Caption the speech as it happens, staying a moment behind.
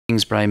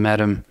Kingsbury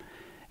Madam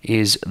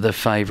is the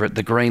favourite.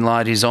 The green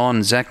light is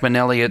on. Zach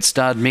Manelli at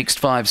stud, mixed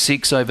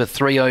 5-6 over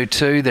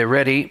 3:02. They're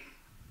ready.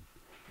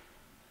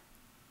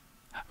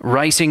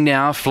 Racing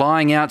now,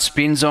 flying out,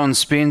 spins on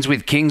spins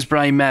with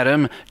Kingsbury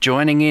Madam.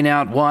 Joining in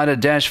out wide, a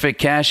dash for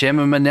cash.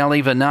 Emma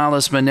Manelli,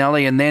 Vanalis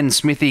Manelli, and then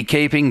Smithy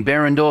keeping.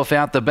 Berendorf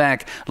out the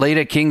back.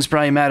 Leader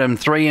Kingsbury Madam,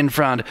 3 in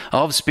front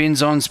of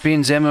spins on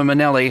spins. Emma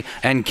Manelli,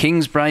 and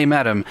Kingsbury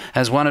Madam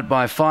has won it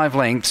by 5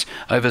 lengths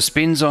over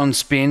spins on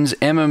spins.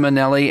 Emma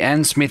Manelli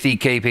and Smithy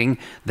keeping.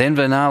 Then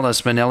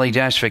Vanalis Manelli,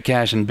 dash for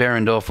cash, and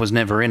Berendorf was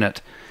never in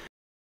it.